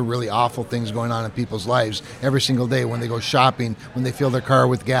the other really awful things going on in people's lives every single day when they go shopping, when they fill their car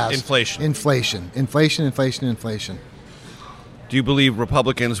with gas. Inflation. Do you believe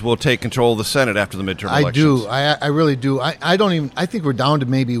Republicans will take control of the Senate after the midterm elections? I do. I really do. I think we're down to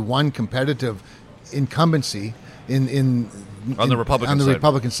maybe one competitive incumbency on the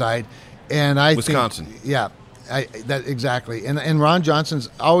Republican side. And I Wisconsin. think, exactly. And Ron Johnson's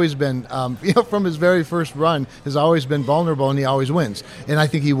always been, from his very first run, has always been vulnerable, and he always wins. And I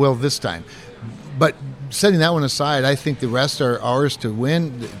think he will this time. But setting that one aside, I think the rest are ours to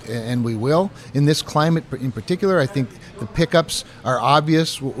win, and we will. In this climate in particular, I think the pickups are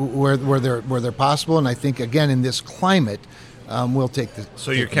obvious where they're possible, and I think, again, in this climate, we'll take the...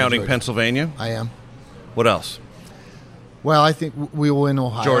 So you're counting Pennsylvania? I am. What else? Well, I think we will win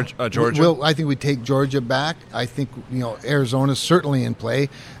Ohio. Georgia? I think we take Georgia back. I think Arizona's certainly in play.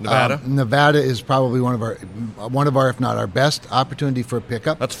 Nevada? Nevada is probably one of our, if not our best opportunity for a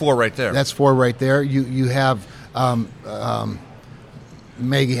pickup. That's 4 right there. That's 4 right there. You have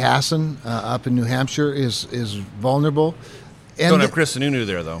Maggie Hassan up in New Hampshire is vulnerable. And don't have Chris Sununu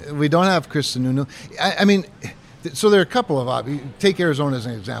there, though. We don't have Chris Sununu. I mean... So there are a couple of take Arizona as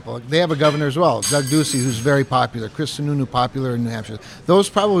an example. They have a governor as well, Doug Ducey, who's very popular. Chris Sununu, popular in New Hampshire. Those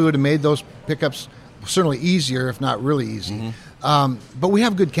probably would have made those pickups certainly easier, if not really easy. Mm-hmm. But we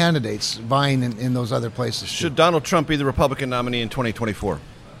have good candidates vying in those other places. Should Donald Trump be the Republican nominee in 2024?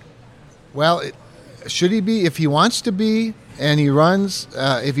 Well, should he be? If he wants to be, and he runs,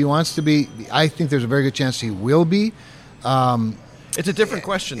 if he wants to be, I think there's a very good chance he will be. It's a different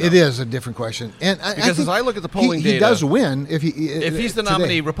question, though. It is a different question. And because as I look at the polling data... He does win if he's the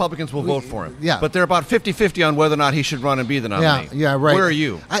nominee, Republicans will vote for him. Yeah. But they're about 50-50 on whether or not he should run and be the nominee. Yeah, right. Where are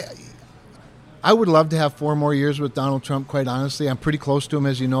you? I would love to have 4 more years with Donald Trump, quite honestly. I'm pretty close to him,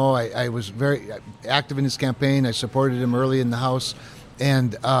 as you know. I was very active in his campaign. I supported him early in the House.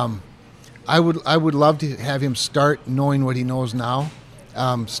 And I would love to have him start knowing what he knows now,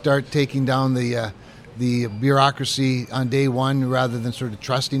 start taking down the bureaucracy on day one rather than sort of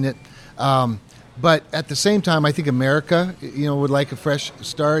trusting it. But at the same time, I think America, would like a fresh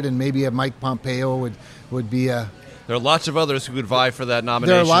start, and maybe a Mike Pompeo would be a... There are lots of others who could vie for that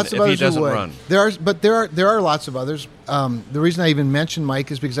nomination there are lots of if others he doesn't who would. run. There are lots of others. The reason I even mentioned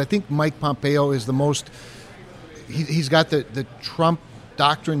Mike is because I think Mike Pompeo is the most... He's got the Trump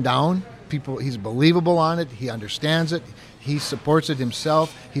doctrine down. He's believable on it. He understands it. He supports it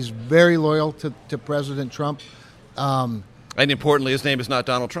himself. He's very loyal to President Trump. And importantly, his name is not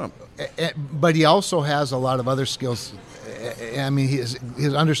Donald Trump. But he also has a lot of other skills. I mean, his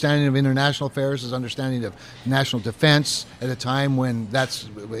understanding of international affairs, his understanding of national defense at a time when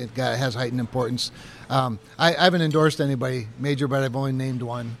it has heightened importance. I haven't endorsed anybody, Major, but I've only named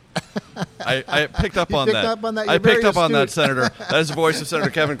one. I picked up on that. I picked up on that, Senator. That is the voice of Senator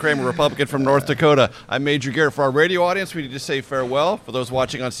Kevin Cramer, Republican from North Dakota. I'm Major Garrett. For our radio audience, we need to say farewell. For those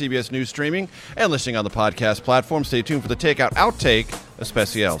watching on CBS News streaming and listening on the podcast platform, stay tuned for the Takeout Outtake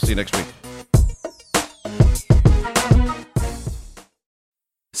Especial. See you next week.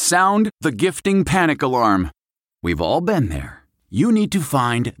 Sound the gifting panic alarm. We've all been there. You need to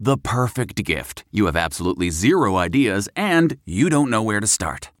find the perfect gift. You have absolutely zero ideas, and you don't know where to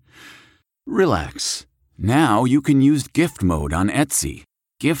start. Relax. Now you can use gift mode on Etsy.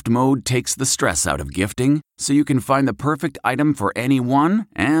 Gift mode takes the stress out of gifting, so you can find the perfect item for anyone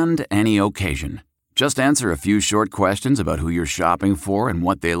and any occasion. Just answer a few short questions about who you're shopping for and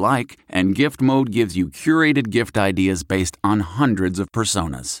what they like, and gift mode gives you curated gift ideas based on hundreds of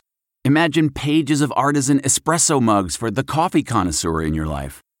personas. Imagine pages of artisan espresso mugs for the coffee connoisseur in your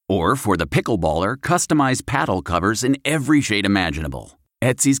life. Or for the pickleballer, customized paddle covers in every shade imaginable.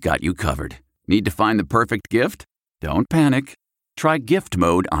 Etsy's got you covered. Need to find the perfect gift? Don't panic. Try gift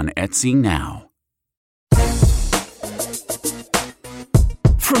mode on Etsy now.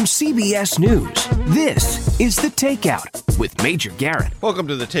 From CBS News, this is The Takeout with Major Garrett. Welcome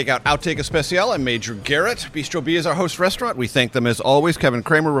to the Takeout Outtake Especial. I'm Major Garrett. Bistro B is our host restaurant. We thank them as always. Kevin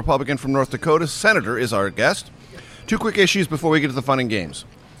Cramer, Republican from North Dakota. Senator is our guest. 2 quick issues before we get to the fun and games.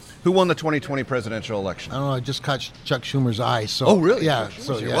 Who won the 2020 presidential election? I don't know. I just caught Chuck Schumer's eye. So oh, really? Yeah.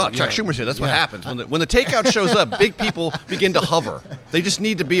 Chuck Schumer's here. That's what happens when the takeout shows up. Big people begin to hover. They just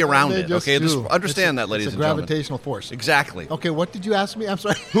need to be around it. Okay, just understand that, ladies and gentlemen. It's a gravitational force. Exactly. Okay, what did you ask me? I'm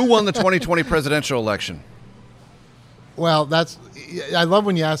sorry. Who won the 2020 presidential election? Well, I love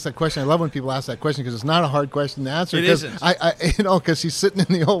when you ask that question. I love when people ask that question because it's not a hard question to answer. It isn't. Because he's sitting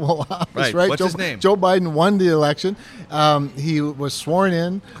in the Oval Office, right? What's his name? Joe Biden won the election. He was sworn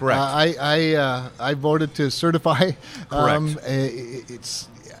in. Correct. I voted to certify. Correct.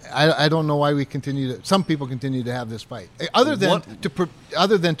 I don't know why some people continue to have this fight, other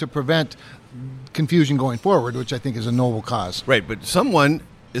than to prevent confusion going forward, which I think is a noble cause. Right, but someone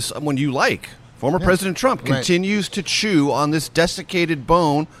you like. Former President Trump continues to chew on this desiccated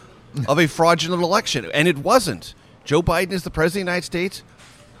bone of a fraudulent election, and it wasn't. Joe Biden is the President of the United States.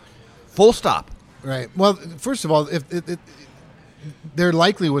 Full stop. Right. Well, first of all, there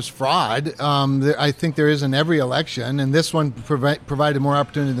likely was fraud. I think there is in every election, and this one provided more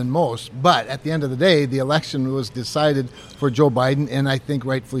opportunity than most. But at the end of the day, the election was decided for Joe Biden, and I think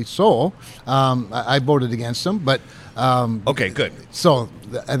rightfully so. I voted against him, but okay, good. So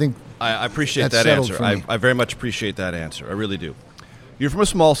I think I appreciate that answer. I very much appreciate that answer. I really do. You're from a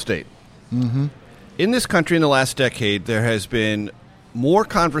small state. Mm-hmm. In this country, in the last decade, there has been more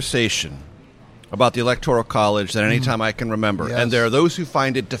conversation about the Electoral College than any time I can remember. Yes. And there are those who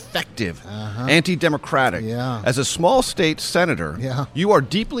find it defective, anti-democratic. Yeah. As a small state senator, you are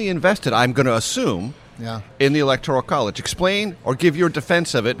deeply invested, I'm going to assume, in the Electoral College. Explain or give your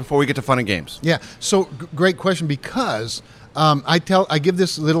defense of it before we get to fun and games. Yeah, so great question, because I give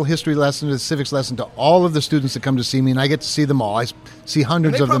this little history lesson, this civics lesson, to all of the students that come to see me, and I get to see them all. I see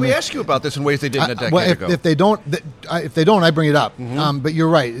hundreds of them. They probably ask you about this in ways they didn't a decade ago. If they don't, I bring it up. But you're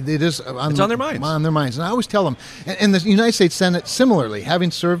right; it is. It's on their minds. On their minds, and I always tell them. And the United States Senate, similarly, having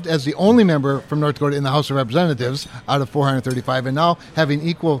served as the only member from North Dakota in the House of Representatives out of 435, and now having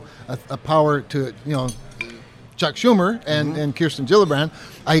equal power to Chuck Schumer and Kirsten Gillibrand,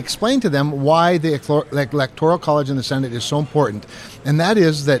 I explained to them why the Electoral College in the Senate is so important. And that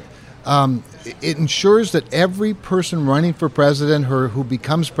is that it ensures that every person running for president or who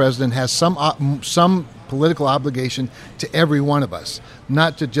becomes president has some political obligation to every one of us,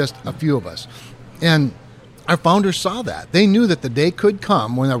 not to just a few of us. And our founders saw that. They knew that the day could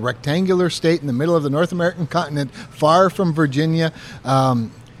come when a rectangular state in the middle of the North American continent, far from Virginia,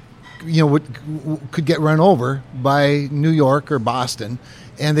 could get run over by New York or Boston,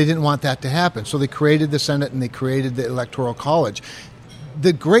 and they didn't want that to happen. So they created the Senate and they created the Electoral College.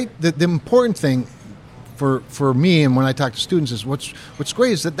 The important thing for me, and when I talk to students, is what's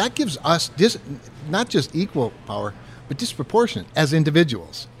great is that gives us not just equal power, but disproportionate as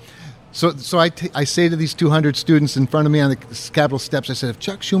individuals. So I say to these 200 students in front of me on the Capitol steps, I said, if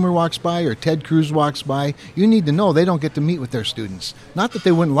Chuck Schumer walks by or Ted Cruz walks by, you need to know they don't get to meet with their students. Not that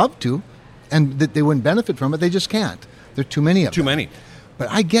they wouldn't love to and that they wouldn't benefit from it, they just can't. There are too many of them. Too many. But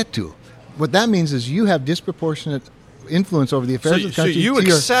I get to. What that means is you have disproportionate influence over the affairs of the country. So you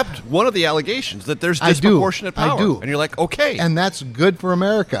accept one of the allegations that there's disproportionate power. I do. And you're like, okay. And that's good for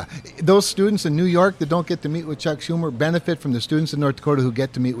America. Those students in New York that don't get to meet with Chuck Schumer benefit from the students in North Dakota who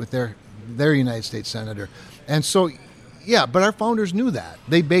get to meet with their United States Senator. And so, but our founders knew that.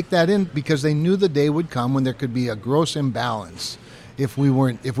 They baked that in because they knew the day would come when there could be a gross imbalance if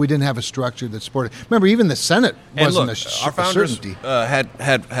we didn't have a structure that supported. Remember, even the Senate wasn't our founders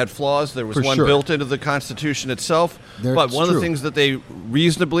had flaws. There was one built into the Constitution itself. But one of the things that they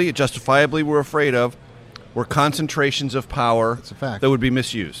reasonably, justifiably were afraid of were concentrations of power that would be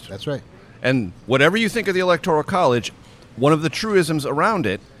misused. That's right. And whatever you think of the Electoral College, one of the truisms around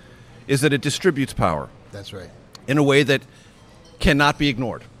it is that it distributes power. That's right. In a way that cannot be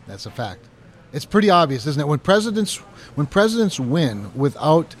ignored. That's a fact. It's pretty obvious, isn't it? When presidents win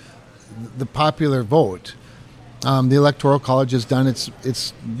without the popular vote, the Electoral College has done its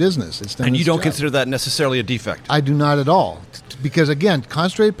business. It's done and you its don't job. consider that necessarily a defect? I do not at all. Because, again,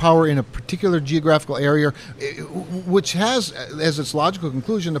 concentrated power in a particular geographical area, which has, as its logical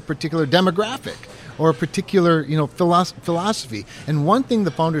conclusion, a particular demographic or a particular philosophy. And one thing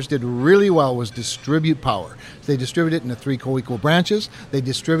the founders did really well was distribute power. They distributed it into 3 co-equal branches. They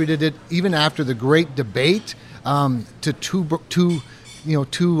distributed it even after the great debate to two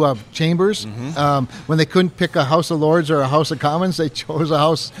chambers. When they couldn't pick a House of Lords or a House of Commons, they chose a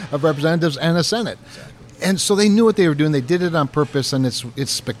House of Representatives and a Senate. And so they knew what they were doing. They did it on purpose, and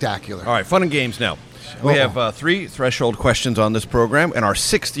it's spectacular. All right, fun and games now. We have 3 threshold questions on this program. In our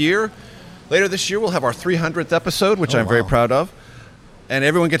 6th year, later this year, we'll have our 300th episode, which I'm very proud of. And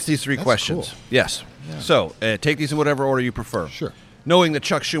everyone gets these 3 questions. Cool. Yes. Yeah. So take these in whatever order you prefer. Sure. Knowing that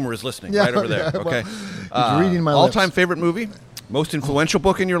Chuck Schumer is listening right over there. Okay. He's reading my all-time lips. favorite movie? Most influential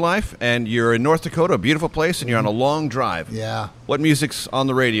book in your life, and you're in North Dakota, a beautiful place, and you're on a long drive. Yeah. What music's on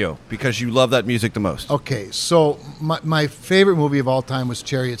the radio? Because you love that music the most. Okay, so my favorite movie of all time was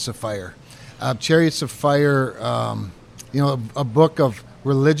Chariots of Fire. Chariots of Fire, a book of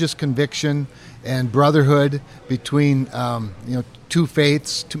religious conviction and brotherhood between, two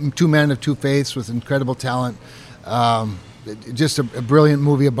faiths, two men of two faiths with incredible talent. Just a brilliant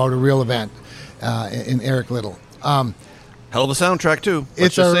movie about a real event in Eric Liddell. Hell of a soundtrack, too.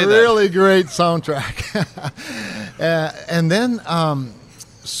 It's a really great soundtrack. And then,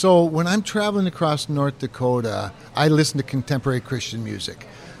 so when I'm traveling across North Dakota, I listen to contemporary Christian music.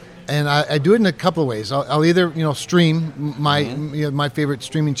 And I do it in a couple of ways. I'll either, stream my favorite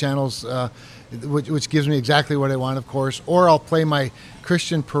streaming channels, which gives me exactly what I want, of course, or I'll play my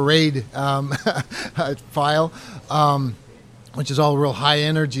Christian Parade file. which is all real high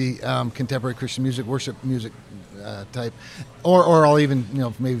energy contemporary Christian music, worship music type, or I'll even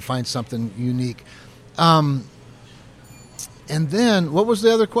maybe find something unique. And then what was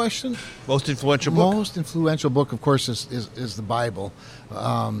the other question? Most influential book. Most influential book, of course, is the Bible.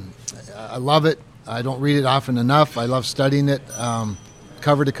 I love it. I don't read it often enough. I love studying it,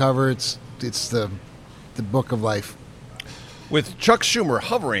 cover to cover. It's the book of life. With Chuck Schumer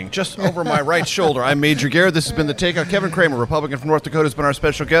hovering just over my right shoulder, I'm Major Garrett. This has been The Takeout. Kevin Kramer, Republican from North Dakota, has been our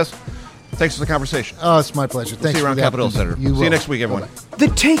special guest. Thanks for the conversation. Oh, it's my pleasure. Thanks. See you around Capitol Hill, Senator. See you next week, everyone. Bye-bye. The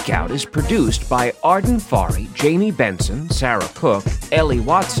Takeout is produced by Arden Fari, Jamie Benson, Sarah Cook, Ellie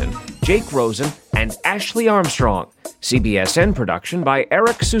Watson, Jake Rosen, and Ashley Armstrong. CBSN production by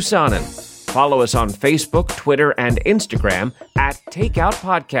Eric Susanen. Follow us on Facebook, Twitter, and Instagram at Takeout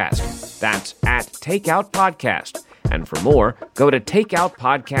Podcast. That's at Takeout Podcast. And for more, go to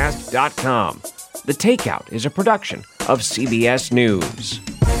takeoutpodcast.com. The Takeout is a production of CBS News.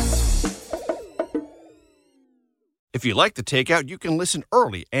 If you like The Takeout, you can listen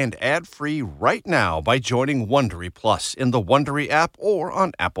early and ad-free right now by joining Wondery Plus in the Wondery app or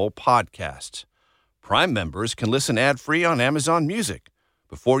on Apple Podcasts. Prime members can listen ad-free on Amazon Music.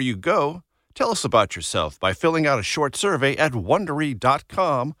 Before you go, tell us about yourself by filling out a short survey at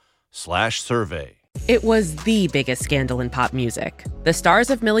Wondery.com/survey. It was the biggest scandal in pop music. The stars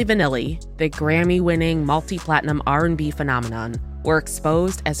of Milli Vanilli, the Grammy-winning multi-platinum R&B phenomenon, were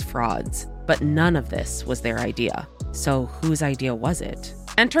exposed as frauds. But none of this was their idea. So whose idea was it?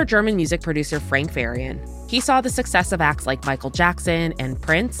 Enter German music producer Frank Farian. He saw the success of acts like Michael Jackson and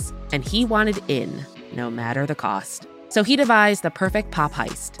Prince, and he wanted in, no matter the cost. So he devised the perfect pop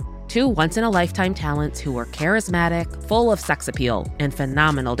heist. Two once-in-a-lifetime talents who were charismatic, full of sex appeal, and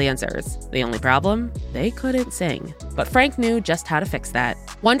phenomenal dancers. The only problem? They couldn't sing. But Frank knew just how to fix that.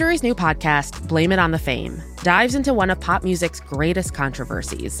 Wondery's new podcast, Blame It on the Fame, dives into one of pop music's greatest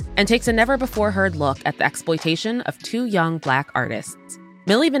controversies and takes a never-before-heard look at the exploitation of two young Black artists.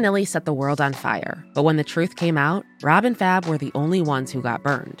 Milli Vanilli set the world on fire, but when the truth came out, Rob and Fab were the only ones who got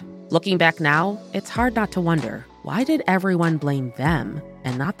burned. Looking back now, it's hard not to wonder, why did everyone blame them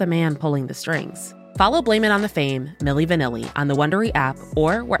and not the man pulling the strings? Follow Blame It on the Fame, Milli Vanilli, on the Wondery app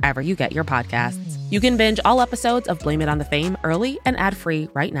or wherever you get your podcasts. You can binge all episodes of Blame It on the Fame early and ad-free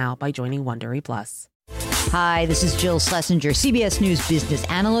right now by joining Wondery Plus. Hi, this is Jill Schlesinger, CBS News business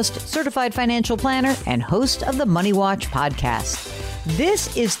analyst, certified financial planner, and host of the Money Watch podcast.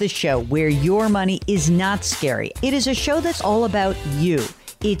 This is the show where your money is not scary. It is a show that's all about you.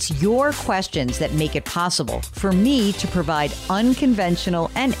 It's your questions that make it possible for me to provide unconventional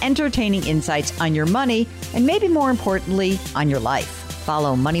and entertaining insights on your money, and maybe more importantly, on your life.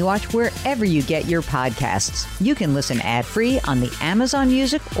 Follow Money Watch wherever you get your podcasts. You can listen ad-free on the Amazon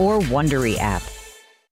Music or Wondery app.